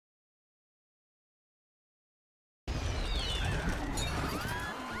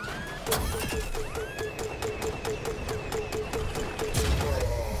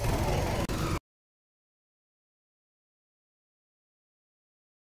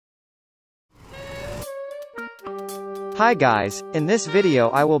Hi guys, in this video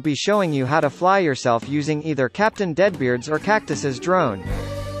I will be showing you how to fly yourself using either Captain Deadbeard's or Cactus's drone.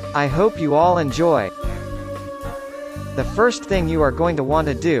 I hope you all enjoy. The first thing you are going to want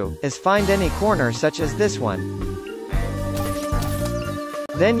to do, is find any corner such as this one.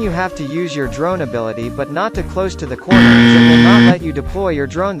 Then you have to use your drone ability but not too close to the corner as it will not let you deploy your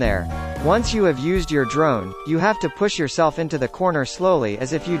drone there. Once you have used your drone, you have to push yourself into the corner slowly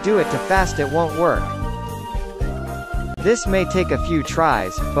as if you do it too fast it won't work. This may take a few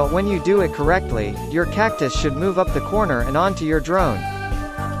tries, but when you do it correctly, your cactus should move up the corner and onto your drone.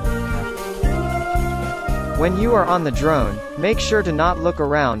 When you are on the drone, make sure to not look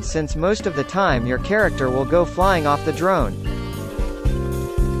around since most of the time your character will go flying off the drone.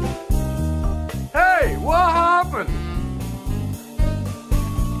 Hey, what happened?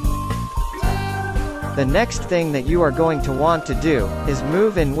 The next thing that you are going to want to do, is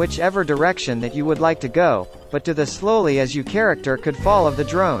move in whichever direction that you would like to go, but do this slowly as your character could fall of the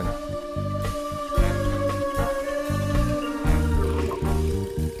drone.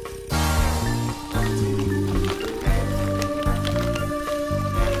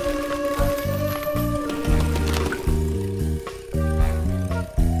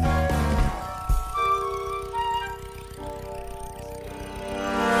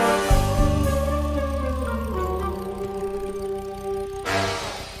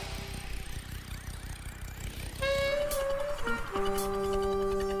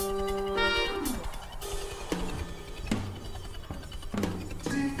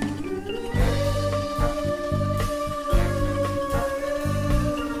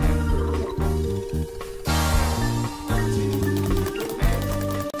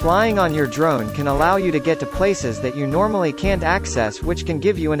 Flying on your drone can allow you to get to places that you normally can't access, which can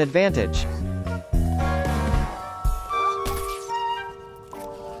give you an advantage.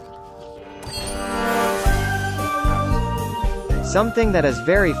 Something that is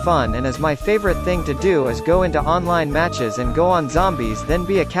very fun and is my favorite thing to do is go into online matches and go on zombies, then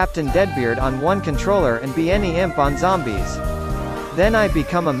be a Captain Deadbeard on one controller and be any imp on zombies. Then I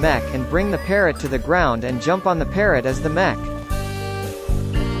become a mech and bring the parrot to the ground and jump on the parrot as the mech.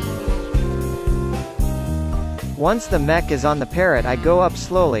 Once the mech is on the parrot I go up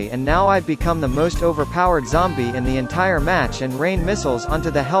slowly and now I become the most overpowered zombie in the entire match and rain missiles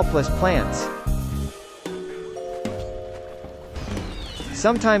onto the helpless plants.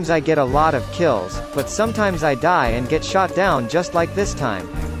 Sometimes I get a lot of kills, but sometimes I die and get shot down just like this time.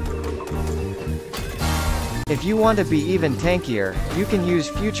 If you want to be even tankier, you can use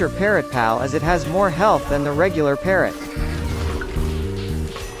Future Parrot Pal as it has more health than the regular parrot.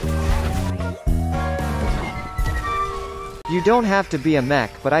 You don't have to be a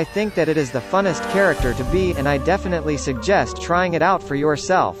mech, but I think that it is the funnest character to be and I definitely suggest trying it out for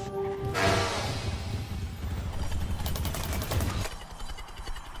yourself.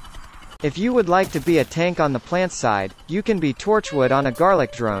 If you would like to be a tank on the plant side, you can be Torchwood on a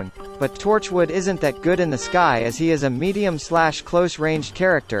garlic drone, but Torchwood isn't that good in the sky as he is a medium/close ranged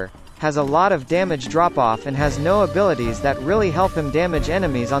character, has a lot of damage drop off and has no abilities that really help him damage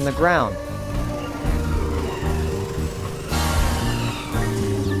enemies on the ground.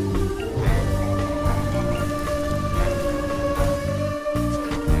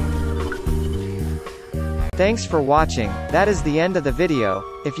 Thanks for watching, that is the end of the video.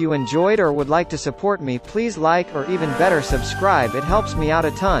 If you enjoyed or would like to support me, please like or even better subscribe, it helps me out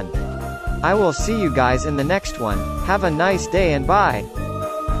a ton. I will see you guys in the next one. Have a nice day and bye.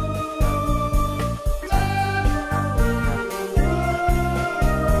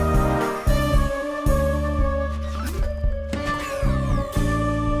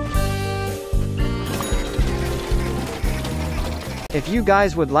 If you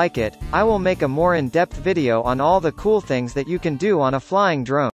guys would like it, I will make a more in-depth video on all the cool things that you can do on a flying drone.